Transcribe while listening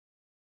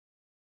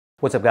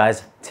What's up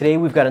guys? Today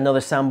we've got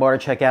another soundbar to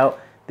check out.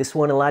 This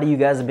one a lot of you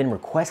guys have been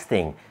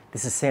requesting.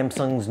 This is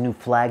Samsung's new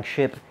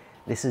flagship.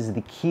 This is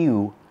the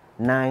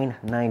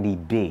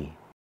Q990B.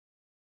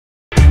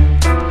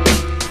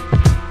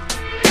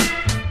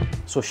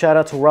 So shout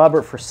out to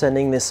Robert for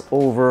sending this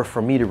over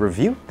for me to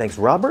review. Thanks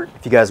Robert.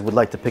 If you guys would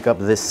like to pick up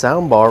this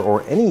soundbar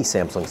or any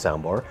Samsung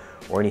soundbar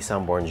or any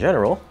soundbar in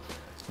general,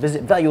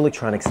 visit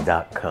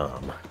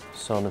valueelectronics.com.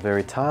 So on the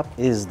very top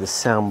is the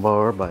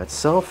soundbar by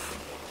itself.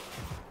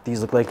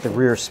 These look like the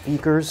rear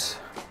speakers.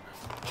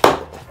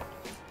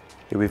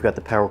 Here we've got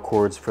the power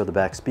cords for the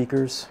back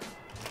speakers.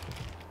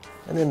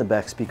 And then the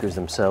back speakers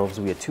themselves,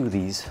 we get two of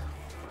these.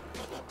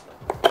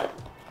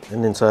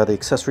 And inside the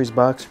accessories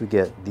box, we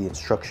get the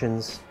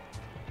instructions,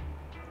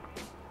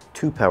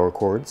 two power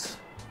cords,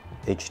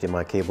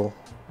 HDMI cable,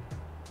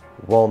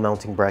 wall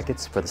mounting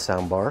brackets for the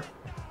soundbar,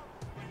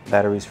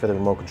 batteries for the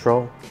remote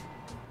control,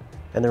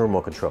 and the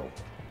remote control.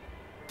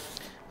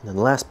 And then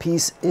the last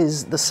piece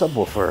is the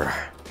subwoofer.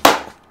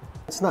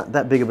 It's not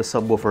that big of a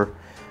subwoofer.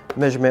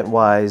 Measurement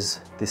wise,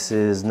 this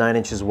is 9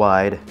 inches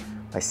wide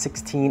by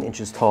 16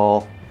 inches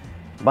tall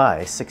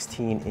by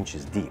 16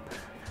 inches deep.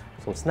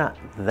 So it's not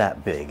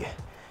that big.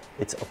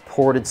 It's a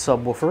ported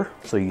subwoofer.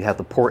 So you have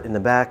the port in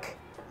the back,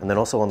 and then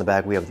also on the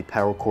back we have the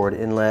power cord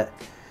inlet,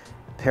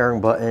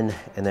 pairing button,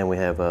 and then we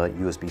have a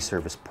USB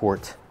service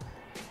port.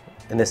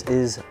 And this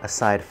is a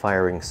side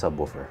firing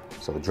subwoofer.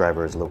 So the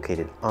driver is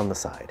located on the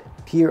side.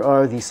 Here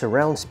are the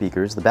surround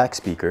speakers, the back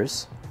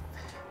speakers.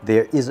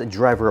 There is a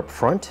driver up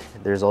front.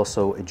 There's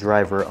also a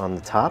driver on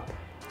the top.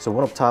 So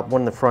one up top,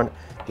 one in the front.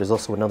 There's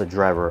also another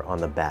driver on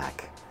the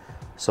back.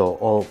 So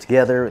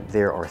altogether,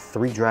 there are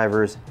 3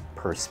 drivers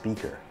per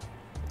speaker.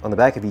 On the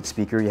back of each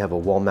speaker, you have a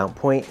wall mount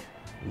point,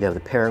 you have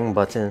the pairing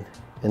button,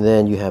 and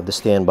then you have the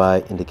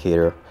standby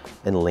indicator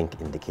and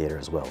link indicator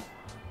as well.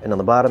 And on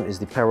the bottom is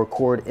the power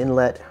cord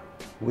inlet,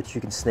 which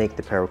you can snake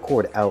the power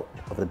cord out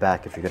of the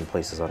back if you're going to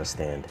place this on a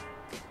stand.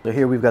 So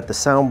here we've got the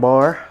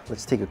soundbar.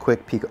 Let's take a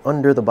quick peek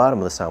under the bottom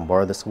of the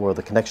soundbar. This is where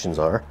the connections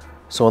are.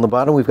 So on the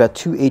bottom we've got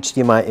 2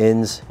 HDMI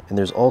ins, and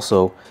there's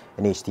also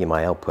an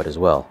HDMI output as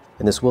well.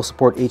 And this will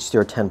support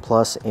HDR10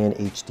 Plus and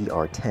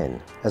HDR10,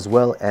 as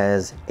well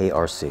as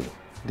eARC.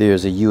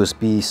 There's a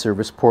USB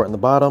service port on the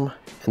bottom,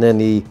 and then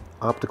the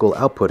optical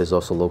output is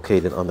also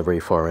located on the very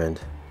far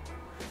end.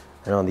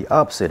 And on the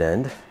opposite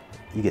end,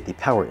 you get the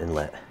power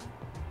inlet.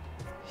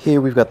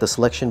 Here we've got the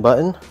selection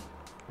button.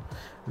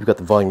 We've got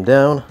the volume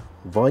down,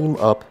 volume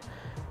up,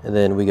 and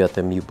then we got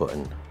the mute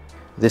button.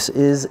 This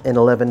is an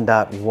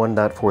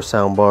 11.1.4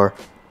 soundbar.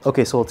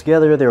 Okay, so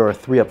altogether there are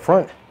 3 up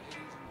front,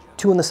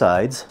 2 on the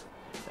sides,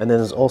 and then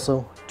there's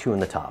also 2 on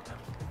the top.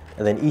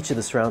 And then each of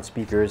the surround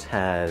speakers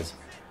has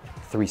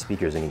 3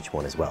 speakers in each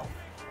one as well.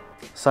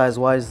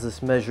 Size-wise,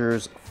 this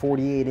measures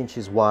 48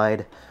 inches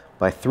wide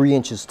by 3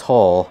 inches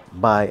tall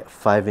by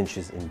 5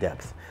 inches in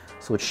depth.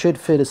 So it should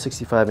fit a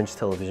 65-inch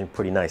television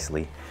pretty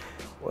nicely.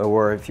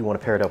 Or if you want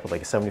to pair it up with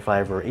like a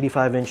 75 or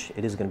 85 inch,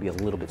 it is going to be a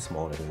little bit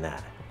smaller than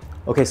that.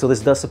 Okay, so this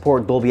does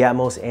support Dolby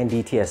Atmos and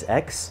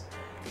DTS-X.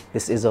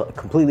 This is a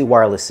completely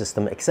wireless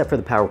system except for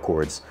the power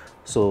cords.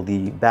 So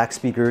the back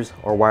speakers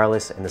are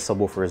wireless and the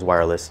subwoofer is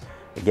wireless,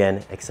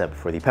 again, except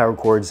for the power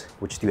cords,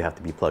 which do have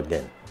to be plugged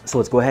in. So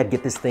let's go ahead,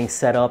 get this thing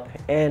set up,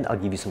 and I'll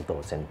give you some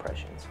thoughts and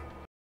impressions.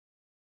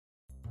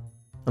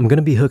 I'm going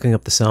to be hooking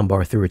up the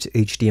soundbar through its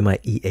HDMI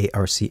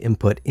eARC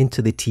input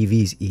into the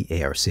TV's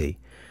eARC.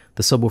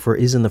 The subwoofer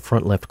is in the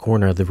front left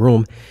corner of the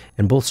room,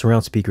 and both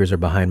surround speakers are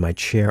behind my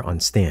chair on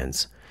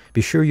stands.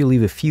 Be sure you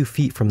leave a few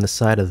feet from the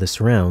side of the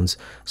surrounds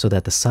so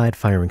that the side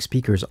firing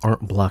speakers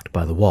aren't blocked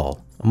by the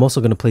wall. I'm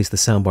also going to place the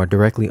soundbar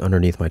directly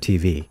underneath my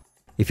TV.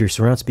 If your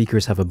surround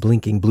speakers have a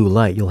blinking blue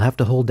light, you'll have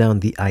to hold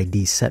down the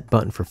ID set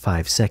button for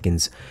 5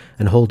 seconds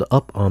and hold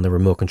up on the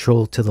remote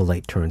control till the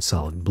light turns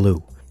solid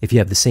blue. If you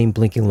have the same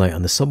blinking light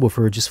on the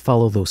subwoofer, just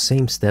follow those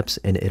same steps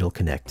and it'll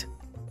connect.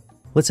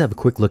 Let's have a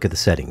quick look at the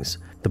settings.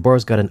 The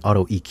bar's got an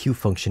auto EQ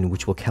function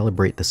which will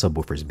calibrate the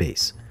subwoofer's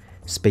bass.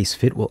 Space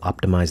Fit will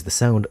optimize the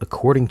sound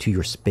according to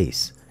your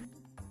space.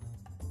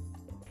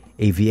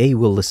 AVA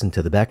will listen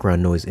to the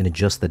background noise and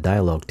adjust the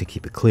dialogue to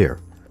keep it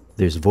clear.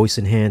 There's Voice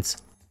Enhance,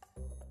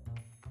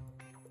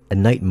 a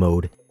night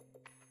mode,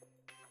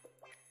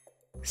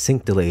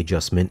 sync delay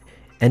adjustment,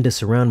 and a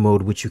surround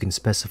mode which you can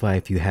specify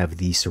if you have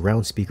the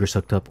surround speakers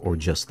hooked up or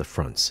just the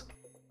fronts.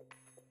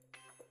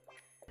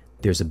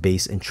 There's a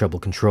bass and treble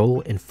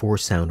control and 4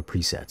 sound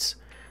presets.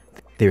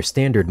 There's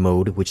standard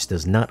mode, which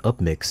does not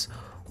upmix,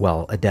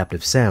 while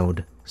adaptive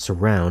sound,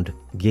 surround,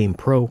 game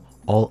pro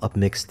all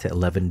upmix to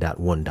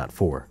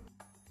 11.1.4.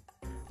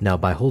 Now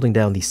by holding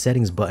down the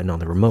settings button on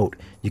the remote,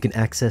 you can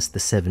access the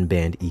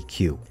 7-band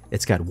EQ.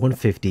 It's got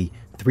 150,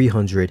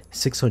 300,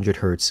 600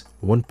 Hz,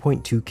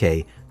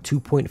 1.2K,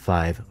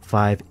 2.5,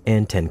 5,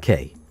 and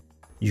 10K.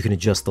 You can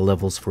adjust the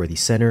levels for the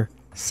center,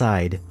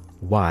 side,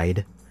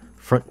 wide,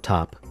 front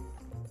top,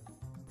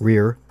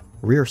 rear,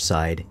 rear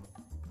side,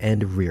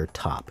 and rear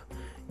top.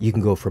 You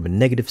can go from a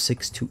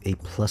 -6 to a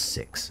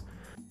 +6.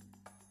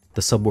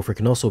 The subwoofer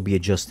can also be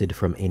adjusted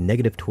from a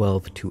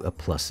 -12 to a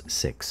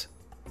 +6.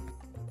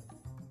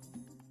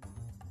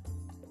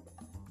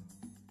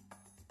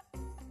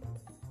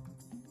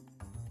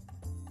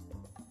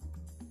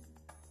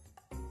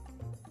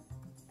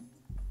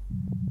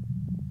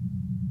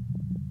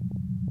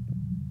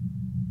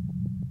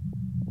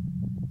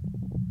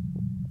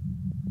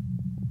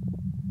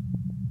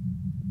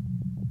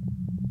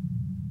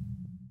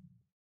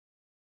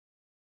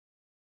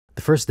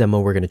 The first demo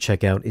we're going to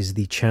check out is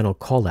the channel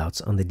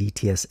callouts on the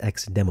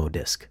DTS-X demo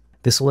disc.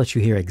 This will let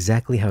you hear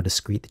exactly how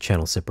discrete the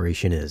channel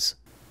separation is.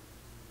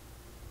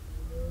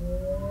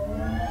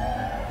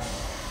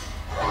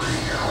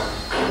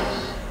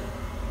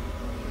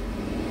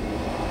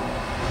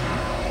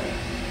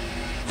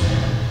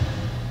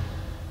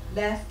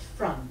 Left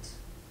front,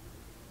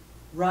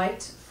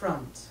 right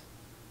front,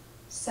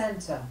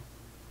 center,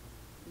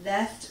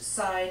 left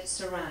side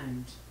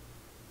surround,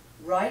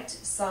 right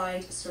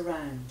side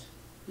surround,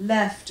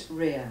 left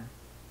rear,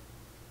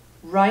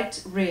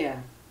 right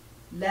rear,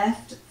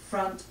 left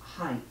front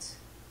height,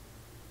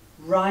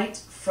 right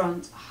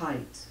front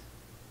height,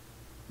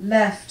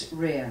 left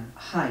rear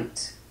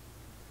height,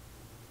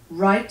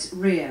 right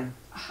rear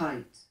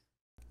height.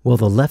 Well,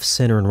 the left,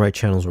 center, and right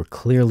channels were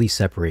clearly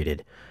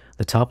separated.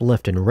 The top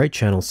left and right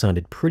channels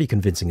sounded pretty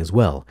convincing as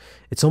well.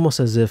 It's almost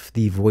as if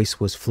the voice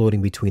was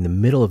floating between the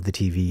middle of the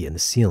TV and the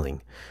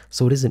ceiling,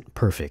 so it isn't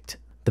perfect.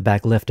 The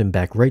back left and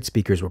back right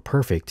speakers were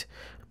perfect,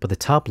 but the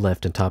top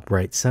left and top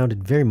right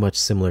sounded very much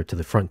similar to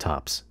the front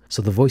tops,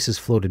 so the voices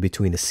floated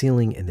between the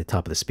ceiling and the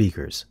top of the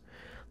speakers.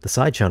 The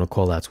side channel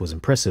callouts was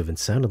impressive and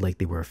sounded like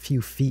they were a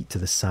few feet to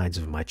the sides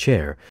of my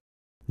chair.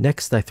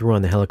 Next, I threw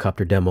on the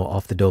helicopter demo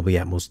off the Dolby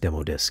Atmos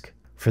demo disc.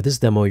 For this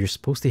demo, you're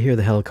supposed to hear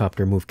the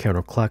helicopter move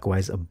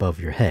counterclockwise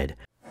above your head.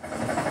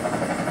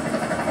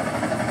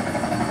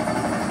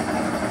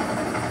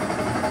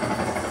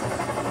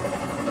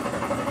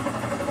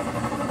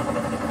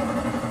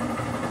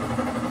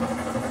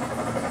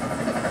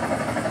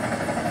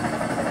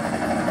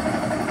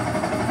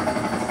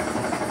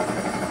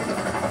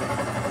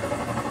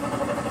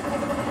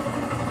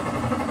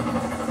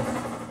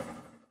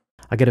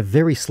 I got a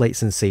very slight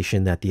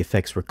sensation that the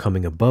effects were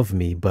coming above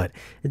me, but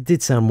it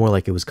did sound more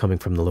like it was coming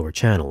from the lower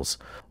channels,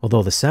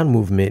 although the sound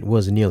movement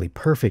was nearly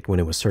perfect when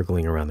it was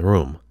circling around the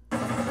room.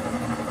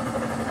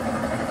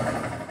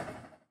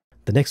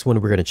 The next one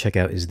we're going to check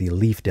out is the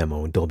leaf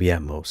demo in Dolby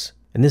Atmos.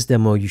 In this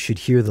demo, you should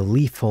hear the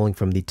leaf falling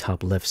from the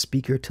top left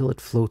speaker till it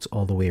floats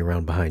all the way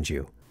around behind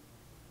you.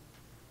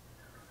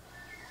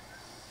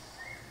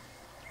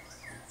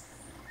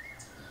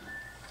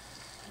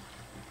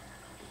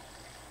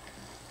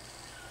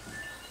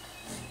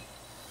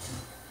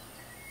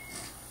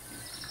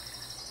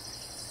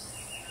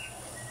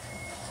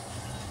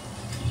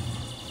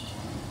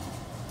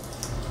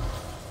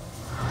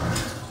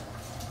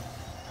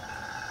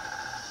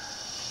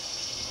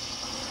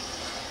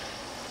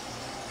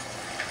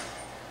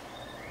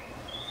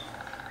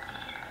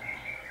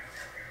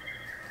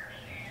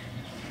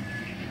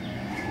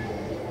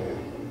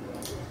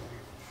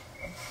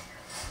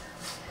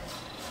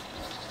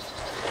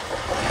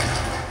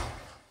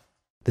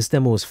 This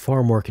demo was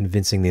far more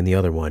convincing than the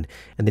other one,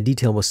 and the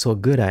detail was so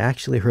good I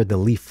actually heard the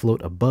leaf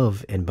float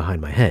above and behind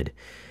my head.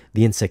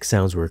 The insect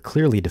sounds were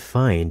clearly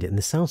defined, and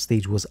the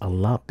soundstage was a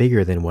lot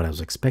bigger than what I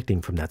was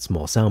expecting from that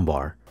small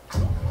soundbar.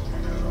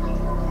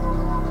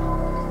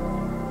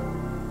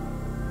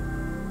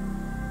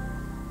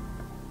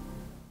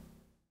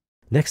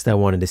 Next, I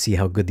wanted to see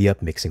how good the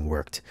upmixing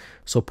worked,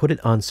 so put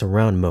it on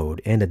surround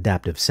mode and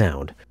adaptive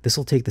sound. This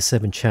will take the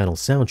 7-channel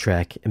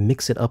soundtrack and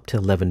mix it up to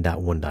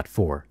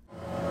 11.1.4.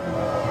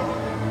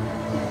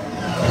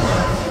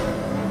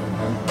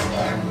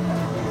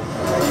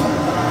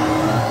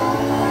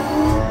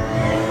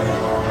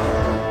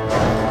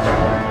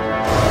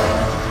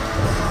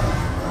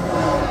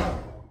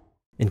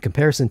 In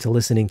comparison to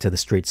listening to the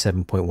straight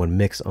 7.1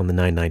 mix on the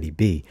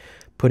 990B,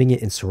 putting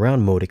it in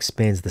surround mode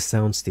expands the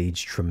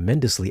soundstage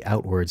tremendously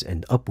outwards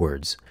and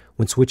upwards.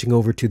 When switching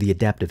over to the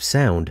adaptive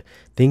sound,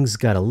 things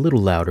got a little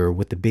louder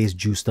with the bass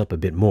juiced up a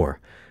bit more,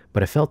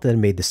 but I felt that it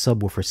made the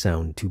subwoofer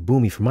sound too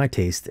boomy for my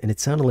taste, and it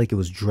sounded like it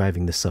was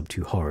driving the sub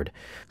too hard,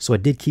 so I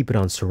did keep it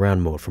on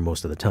surround mode for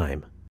most of the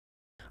time.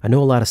 I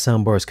know a lot of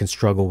soundbars can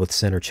struggle with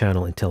center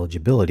channel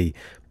intelligibility,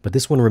 but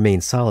this one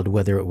remained solid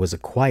whether it was a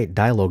quiet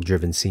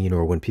dialogue-driven scene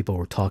or when people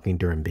were talking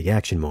during big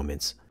action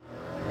moments.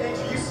 Hey,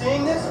 are you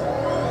seeing this?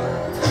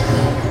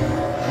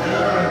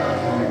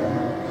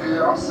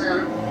 Yeah, I'm seeing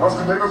it. That's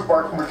the nigga's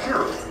bike from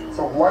Akira. It's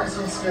a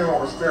licensed skin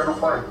over standard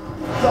frame.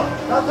 No,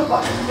 not the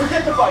bike.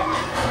 Forget the bike.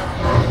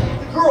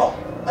 The girl.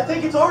 I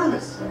think it's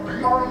Artemis.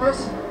 The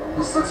Artemis?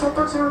 The six-foot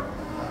fixer?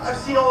 I've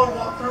seen all her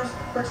walkthroughs,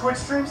 her Twitch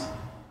streams.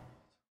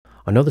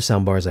 On other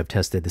soundbars I've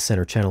tested, the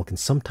center channel can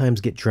sometimes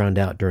get drowned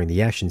out during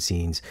the action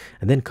scenes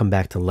and then come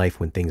back to life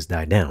when things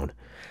die down.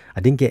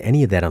 I didn't get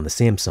any of that on the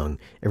Samsung.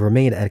 It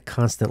remained at a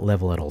constant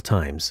level at all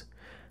times.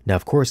 Now,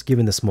 of course,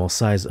 given the small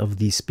size of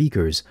these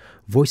speakers,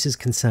 voices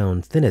can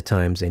sound thin at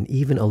times and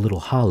even a little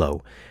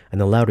hollow,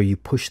 and the louder you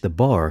push the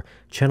bar,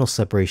 channel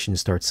separation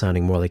starts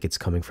sounding more like it's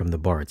coming from the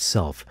bar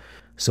itself.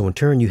 So in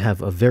turn, you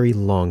have a very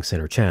long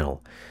center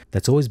channel.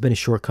 That's always been a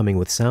shortcoming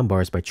with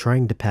soundbars by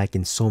trying to pack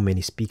in so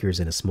many speakers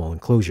in a small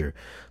enclosure,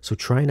 so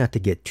try not to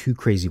get too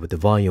crazy with the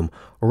volume,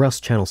 or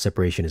else channel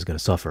separation is going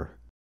to suffer.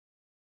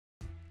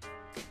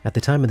 At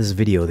the time of this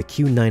video, the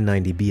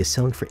Q990B is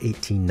selling for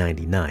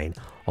 $18.99,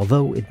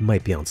 although it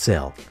might be on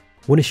sale.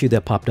 One issue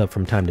that popped up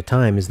from time to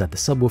time is that the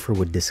subwoofer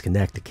would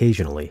disconnect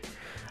occasionally.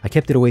 I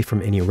kept it away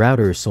from any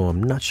routers, so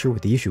I'm not sure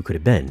what the issue could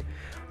have been,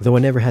 though I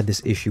never had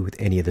this issue with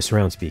any of the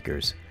surround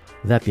speakers.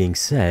 That being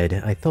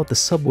said, I thought the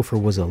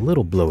subwoofer was a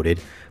little bloated,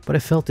 but I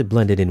felt it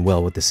blended in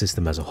well with the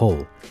system as a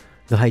whole.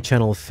 The high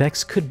channel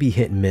effects could be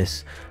hit and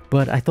miss,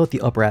 but I thought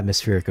the upper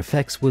atmospheric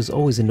effects was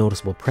always a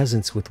noticeable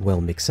presence with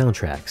well-mixed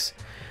soundtracks.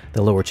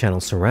 The lower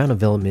channel surround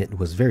development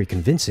was very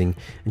convincing,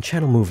 and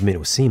channel movement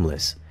was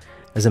seamless.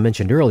 As I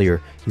mentioned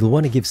earlier, you'll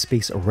want to give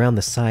space around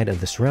the side of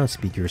the surround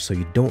speaker so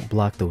you don't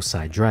block those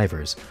side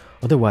drivers,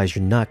 otherwise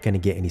you're not going to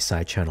get any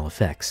side channel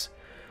effects.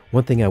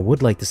 One thing I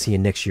would like to see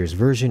in next year's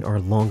version are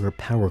longer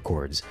power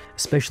cords,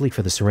 especially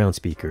for the surround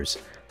speakers.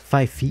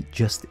 5 feet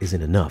just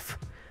isn't enough.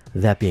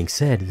 That being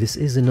said, this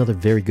is another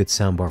very good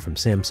soundbar from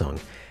Samsung.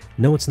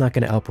 No, it's not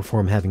going to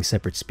outperform having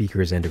separate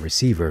speakers and a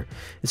receiver.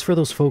 It's for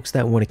those folks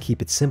that want to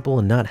keep it simple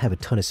and not have a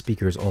ton of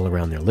speakers all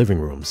around their living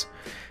rooms.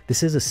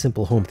 This is a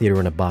simple home theater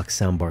in a box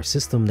soundbar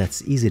system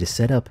that's easy to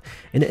set up,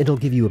 and it'll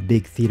give you a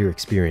big theater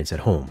experience at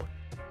home.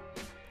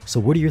 So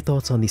what are your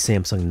thoughts on the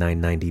Samsung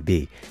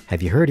 990B?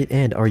 Have you heard it,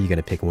 and are you going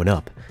to pick one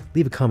up?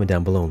 Leave a comment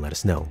down below and let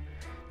us know.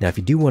 Now if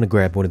you do want to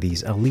grab one of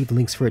these, I'll leave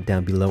links for it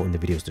down below in the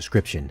video's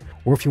description.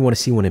 Or if you want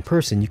to see one in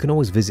person, you can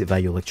always visit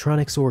Value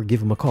Electronics or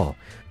give them a call.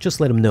 Just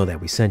let them know that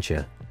we sent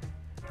you.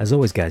 As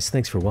always guys,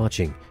 thanks for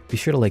watching. Be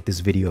sure to like this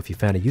video if you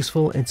found it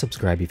useful and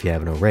subscribe if you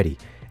haven't already.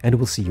 And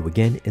we'll see you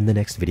again in the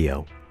next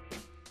video.